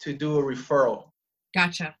do a referral.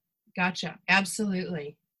 Gotcha.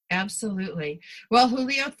 Absolutely. Well,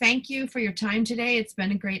 Julio, thank you for your time today. It's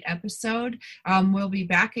been a great episode. We'll be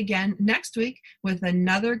back again next week with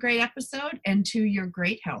another great episode, and to your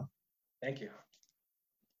great health. Thank you.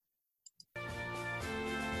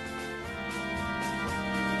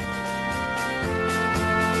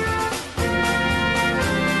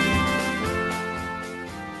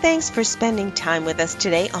 Thanks for spending time with us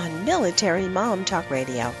today on Military Mom Talk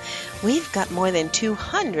Radio. We've got more than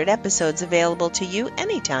 200 episodes available to you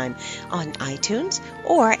anytime on iTunes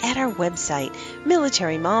or at our website,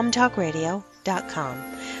 militarymomtalkradio.com.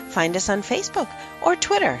 Find us on Facebook or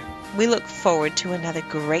Twitter. We look forward to another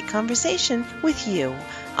great conversation with you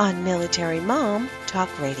on Military Mom Talk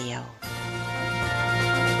Radio.